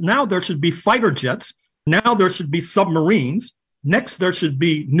is that now there should be fighter jets. Now there should be submarines. Next, there should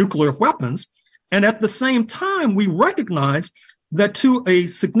be nuclear weapons. And at the same time, we recognize that to a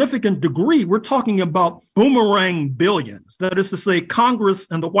significant degree, we're talking about boomerang billions. That is to say, Congress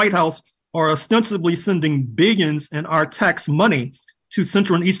and the White House are ostensibly sending billions in our tax money to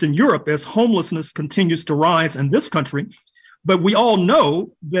Central and Eastern Europe as homelessness continues to rise in this country. But we all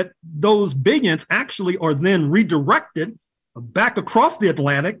know that those billions actually are then redirected back across the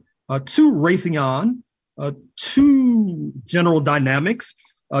Atlantic to Raytheon, to General Dynamics,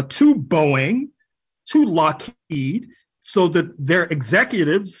 to Boeing, to Lockheed, so that their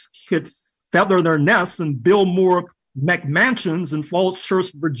executives could feather their nests and build more McMansions in Falls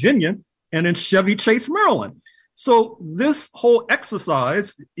Church, Virginia, and in Chevy Chase, Maryland. So this whole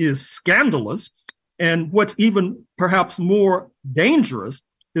exercise is scandalous. And what's even perhaps more dangerous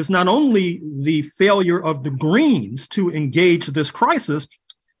is not only the failure of the Greens to engage this crisis,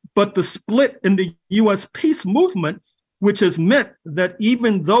 but the split in the U.S. peace movement, which has meant that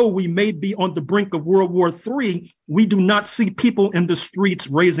even though we may be on the brink of World War III, we do not see people in the streets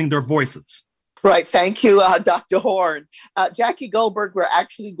raising their voices. Right. Thank you, Dr. Horne. Jackie Goldberg, we're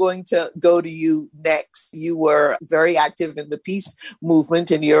actually going to go to you next. You were very active in the peace movement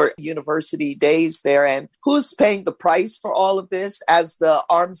in your university days there. And who's paying the price for all of this, as the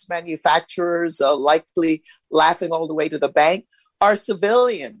arms manufacturers are likely laughing all the way to the bank? Are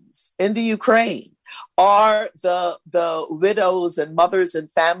civilians in the Ukraine? Are the widows and mothers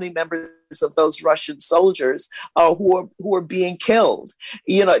and family members of those Russian soldiers who are being killed?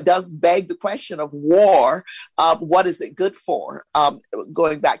 You know, it does beg the question of war. What is it good for?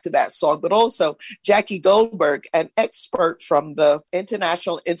 Going back to that song, but also Jackie Goldberg, an expert from the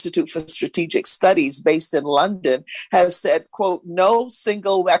International Institute for Strategic Studies based in London, has said, quote, "No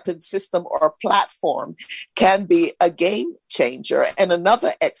single weapon system or platform can be a game changer." And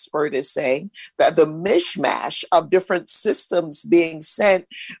another expert is saying that the mishmash of different systems being sent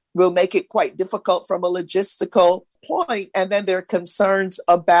will make it quite difficult from a logistical point. And then there are concerns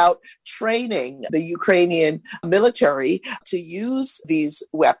about training the Ukrainian military to use these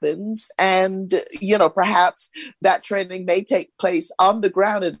weapons. And, you know, perhaps that training may take place on the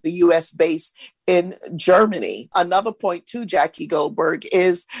ground at the U.S. base in Germany. Another point too, Jackie Goldberg,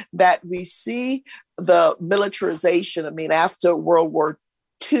 is that we see the militarization. I mean, after World War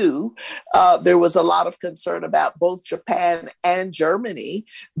II, there was a lot of concern about both Japan and Germany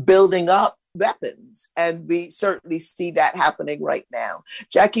building up weapons. And we certainly see that happening right now.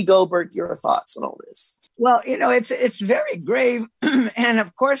 Jackie Goldberg, your thoughts on all this? Well, you know, it's very grave. And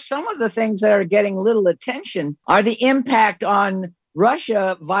of course, some of the things that are getting little attention are the impact on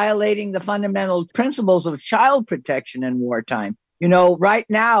Russia violating the fundamental principles of child protection in wartime. You know, right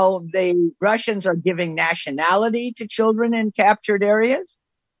now, the Russians are giving nationality to children in captured areas.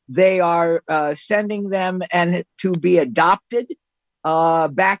 They are sending them and to be adopted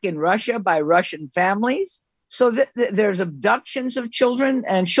back in Russia by Russian families. So there's abductions of children,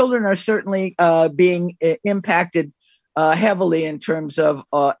 and children are certainly being impacted heavily in terms of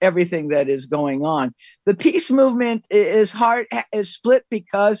everything that is going on. The peace movement is split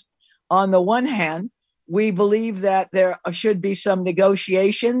because, on the one hand, we believe that there should be some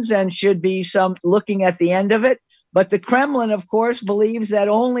negotiations and should be some looking at the end of it. But the Kremlin, of course, believes that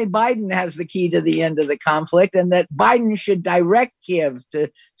only Biden has the key to the end of the conflict and that Biden should direct Kiev to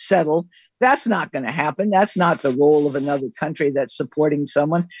settle. That's not going to happen. That's not the role of another country that's supporting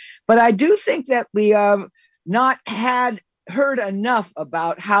someone. But I do think that we have not heard enough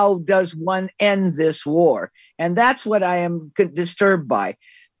about how does one end this war. And that's what I am disturbed by.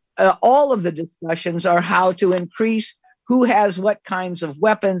 All of the discussions are how to increase who has what kinds of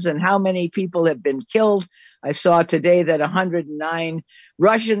weapons and how many people have been killed. I saw today that 109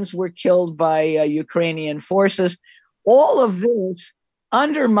 Russians were killed by Ukrainian forces. All of this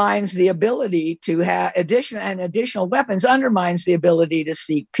undermines the ability to have additional weapons, undermines the ability to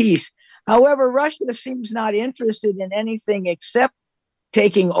seek peace. However, Russia seems not interested in anything except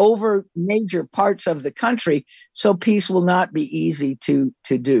taking over major parts of the country, so peace will not be easy to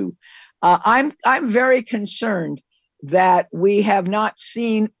do. I'm very concerned that we have not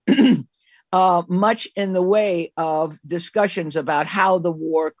seen much in the way of discussions about how the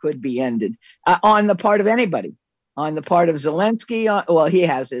war could be ended on the part of anybody. On the part of Zelensky, well, he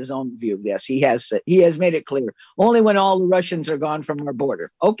has his own view. Yes, he has made it clear. Only when all the Russians are gone from our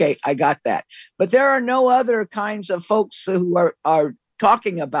border. Okay, I got that. But there are no other kinds of folks who are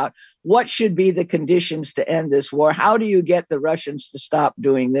talking about what should be the conditions to end this war. How do you get the Russians to stop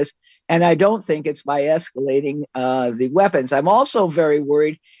doing this? And I don't think it's by escalating the weapons. I'm also very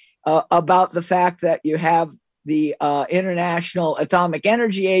worried about the fact that you have the International Atomic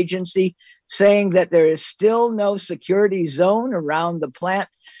Energy Agency saying that there is still no security zone around the plant,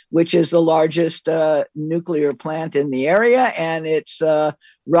 which is the largest nuclear plant in the area, and it's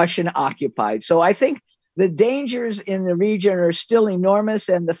Russian occupied. So I think the dangers in the region are still enormous,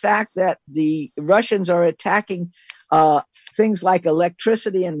 and the fact that the Russians are attacking things like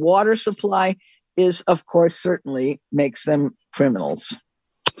electricity and water supply is, of course, certainly makes them criminals.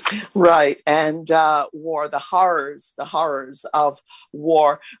 Right. And war, the horrors of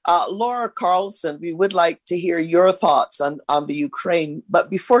war. Laura Carlson, we would like to hear your thoughts on the Ukraine. But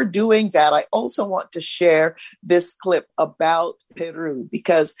before doing that, I also want to share this clip about Peru,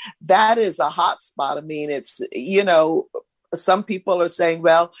 because that is a hot spot. I mean, it's, you know, some people are saying,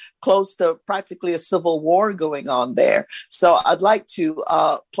 well, close to practically a civil war going on there. So I'd like to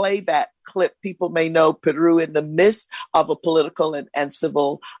play that clip, people may know Peru in the midst of a political and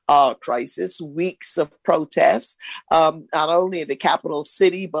civil crisis, weeks of protests, not only in the capital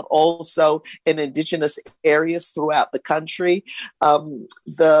city, but also in indigenous areas throughout the country.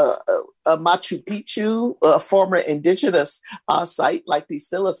 The Machu Picchu, a former indigenous site, likely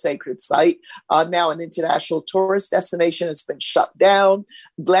still a sacred site, now an international tourist destination, has been shut down.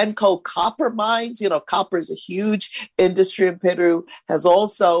 Glencoe copper mines, copper is a huge industry in Peru, has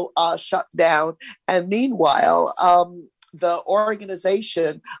also shut down. And meanwhile, the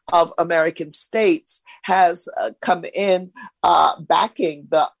Organization of American States has come in backing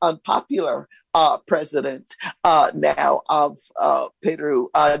the unpopular president now of Peru,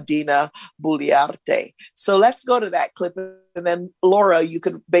 Dina Boluarte. So let's go to that clip. And then, Laura, you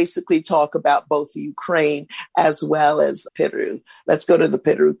can basically talk about both Ukraine as well as Peru. Let's go to the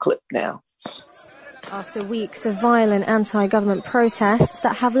Peru clip now. After weeks of violent anti-government protests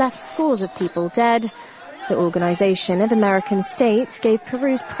that have left scores of people dead, the Organization of American States gave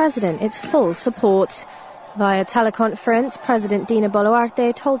Peru's president its full support. Via teleconference, President Dina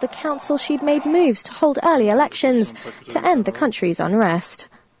Boluarte told the council she'd made moves to hold early elections to end the country's unrest.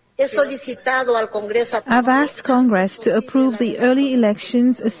 I've asked Congress to approve the early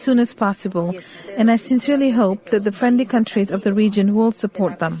elections as soon as possible, and I sincerely hope that the friendly countries of the region will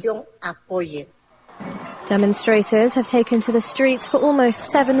support them. Demonstrators have taken to the streets for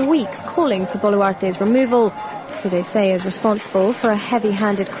almost 7 weeks, calling for Boluarte's removal, who they say is responsible for a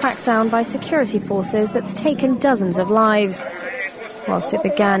heavy-handed crackdown by security forces that's taken dozens of lives. Whilst it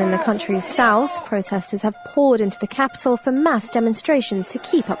began in the country's south, protesters have poured into the capital for mass demonstrations to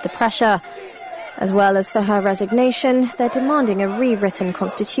keep up the pressure. As well as for her resignation, they're demanding a rewritten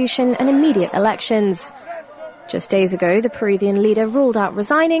constitution and immediate elections. Just days ago, the Peruvian leader ruled out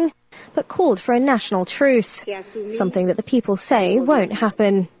resigning, but called for a national truce, something that the people say won't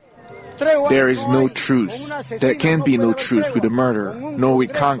happen. There is no truce. There can be no truce with the murderer, nor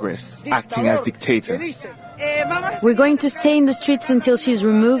with Congress acting as dictator. We're going to stay in the streets until she's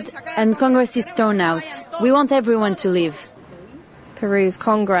removed and Congress is thrown out. We want everyone to leave. Peru's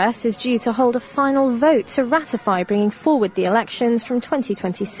Congress is due to hold a final vote to ratify bringing forward the elections from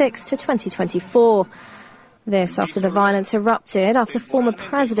 2026 to 2024. This after the violence erupted after former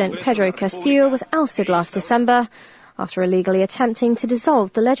President Pedro Castillo was ousted last December after illegally attempting to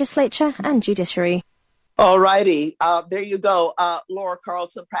dissolve the legislature and judiciary. All righty. There you go. Laura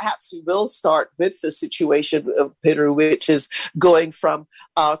Carlson, perhaps we will start with the situation of Peru, which is going from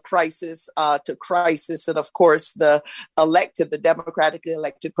crisis to crisis. And of course, the democratically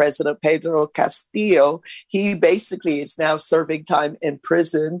elected president, Pedro Castillo, he basically is now serving time in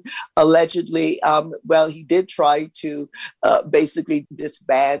prison. Allegedly, he did try to basically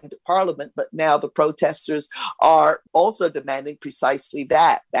disband parliament, but now the protesters are also demanding precisely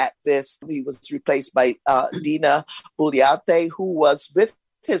that he was replaced by Dina Boluarte, who was with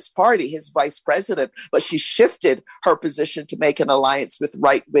his party, his vice president, but she shifted her position to make an alliance with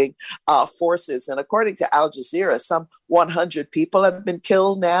right-wing forces. And according to Al Jazeera, some 100 people have been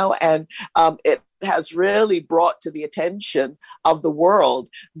killed now, and it has really brought to the attention of the world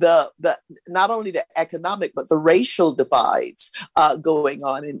the not only the economic but the racial divides going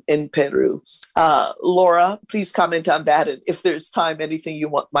on in Peru. Laura, please comment on that, and if there's time, anything you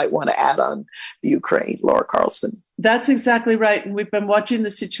might want to add on the Ukraine. Laura Carlson. That's exactly right, and we've been watching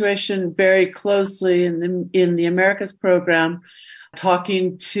the situation very closely in the Americas program,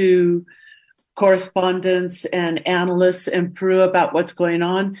 talking to correspondents and analysts in Peru about what's going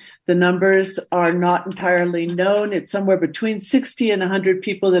on. The numbers are not entirely known. It's somewhere between 60 and 100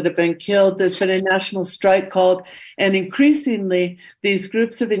 people that have been killed. There's been a national strike called, and increasingly these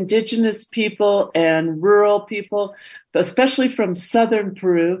groups of indigenous people and rural people, especially from southern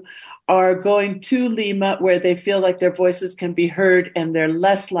Peru, are going to Lima, where they feel like their voices can be heard and they're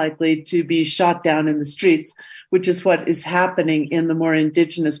less likely to be shot down in the streets, which is what is happening in the more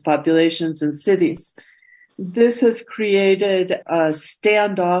indigenous populations and cities. This has created a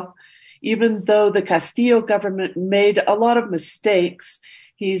standoff, even though the Castillo government made a lot of mistakes.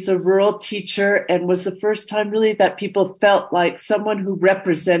 He's a rural teacher and was the first time really that people felt like someone who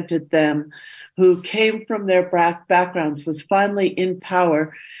represented them, who came from their backgrounds, was finally in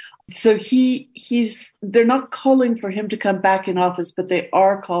power. So they're not calling for him to come back in office, but they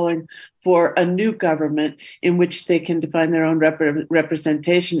are calling for a new government in which they can define their own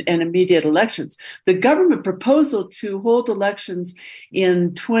representation and immediate elections. The government proposal to hold elections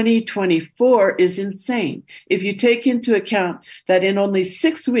in 2024 is insane. If you take into account that in only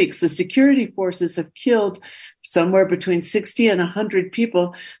 6 weeks, the security forces have killed somewhere between 60 and 100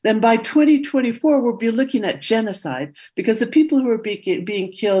 people, then by 2024, we'll be looking at genocide, because the people who are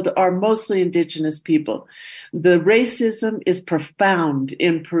being killed are mostly indigenous people. The racism is profound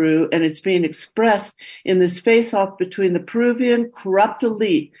in Peru, and it's being expressed in this face-off between the Peruvian corrupt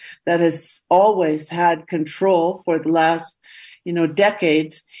elite that has always had control for the last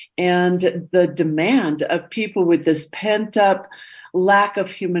decades, and the demand of people with this pent-up lack of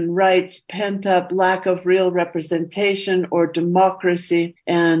human rights, pent-up lack of real representation or democracy,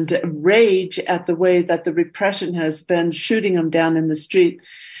 and rage at the way that the repression has been shooting them down in the street.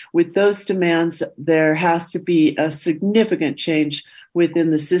 With those demands, there has to be a significant change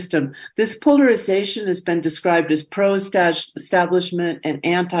within the system. This polarization has been described as pro-establishment and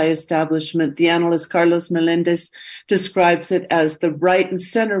anti-establishment. The analyst Carlos Melendez describes it as the right and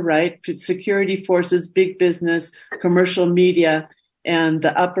center right, security forces, big business, commercial media, and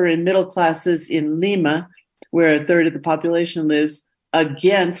the upper and middle classes in Lima, where a third of the population lives,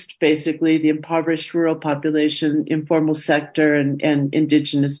 against basically the impoverished rural population, informal sector, and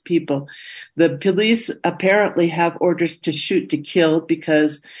indigenous people. The police apparently have orders to shoot to kill,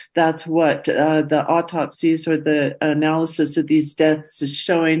 because that's what the autopsies or the analysis of these deaths is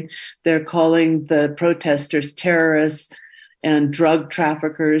showing. They're calling the protesters terrorists and drug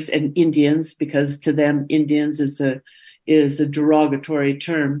traffickers and Indians, because to them, Indians is a derogatory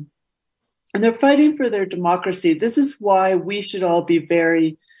term. And they're fighting for their democracy. This is why we should all be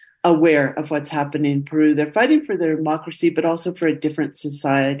very aware of what's happening in Peru. They're fighting for their democracy, but also for a different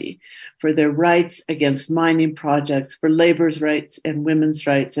society, for their rights against mining projects, for labor's rights and women's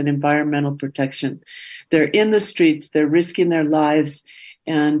rights and environmental protection. They're in the streets, they're risking their lives,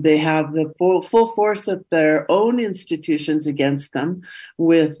 and they have the full force of their own institutions against them,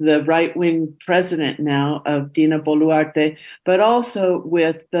 with the right-wing president now of Dina Boluarte, but also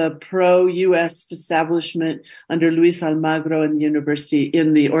with the pro-U.S. establishment under Luis Almagro in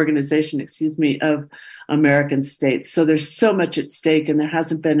the organization of American states. So there's so much at stake, and there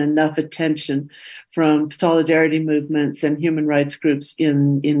hasn't been enough attention from solidarity movements and human rights groups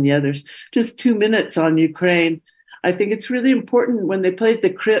in the others. Just 2 minutes on Ukraine. I think it's really important when they played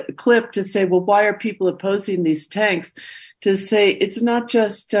the clip to say, well, why are people opposing these tanks? To say it's not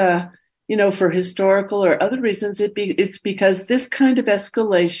just, for historical or other reasons. It's because this kind of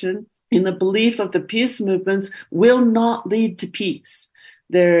escalation in the belief of the peace movements will not lead to peace.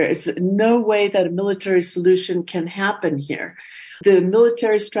 There is no way that a military solution can happen here. The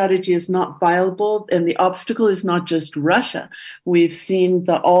military strategy is not viable, and the obstacle is not just Russia. We've seen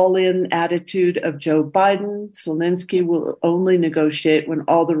the all-in attitude of Joe Biden. Zelensky will only negotiate when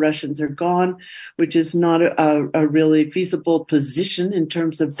all the Russians are gone, which is not a really feasible position in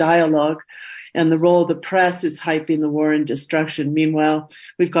terms of dialogue. And the role of the press is hyping the war and destruction. Meanwhile,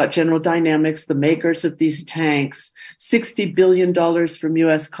 we've got General Dynamics, the makers of these tanks, $60 billion from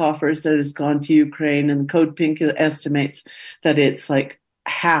U.S. coffers that has gone to Ukraine, and Code Pink estimates that it's like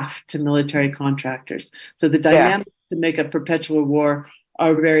half to military contractors. So the dynamics to make a perpetual war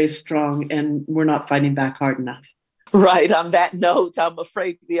are very strong, and we're not fighting back hard enough. Right. On that note, I'm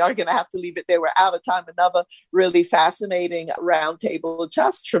afraid we are going to have to leave it there. We're out of time. Another really fascinating roundtable,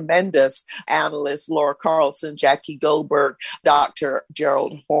 just tremendous analysts, Laura Carlson, Jackie Goldberg, Dr.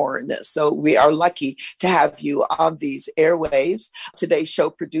 Gerald Horne. So we are lucky to have you on these airwaves. Today's show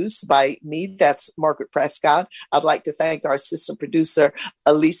produced by me, that's Margaret Prescott. I'd like to thank our assistant producer,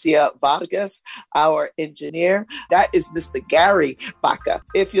 Alicia Vargas, our engineer. That is Mr. Gary Baca.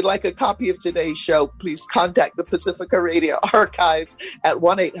 If you'd like a copy of today's show, please contact the Pacifica Radio Archives at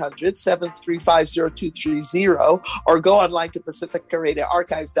 1-800-735-0230 or go online to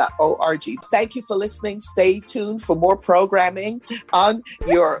pacificaradioarchives.org. Thank you for listening. Stay tuned for more programming on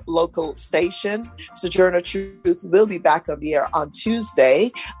your local station. Sojourner Truth will be back on the air on Tuesday.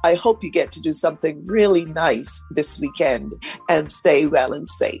 I hope you get to do something really nice this weekend and stay well and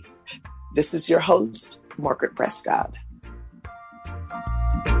safe. This is your host, Margaret Prescott.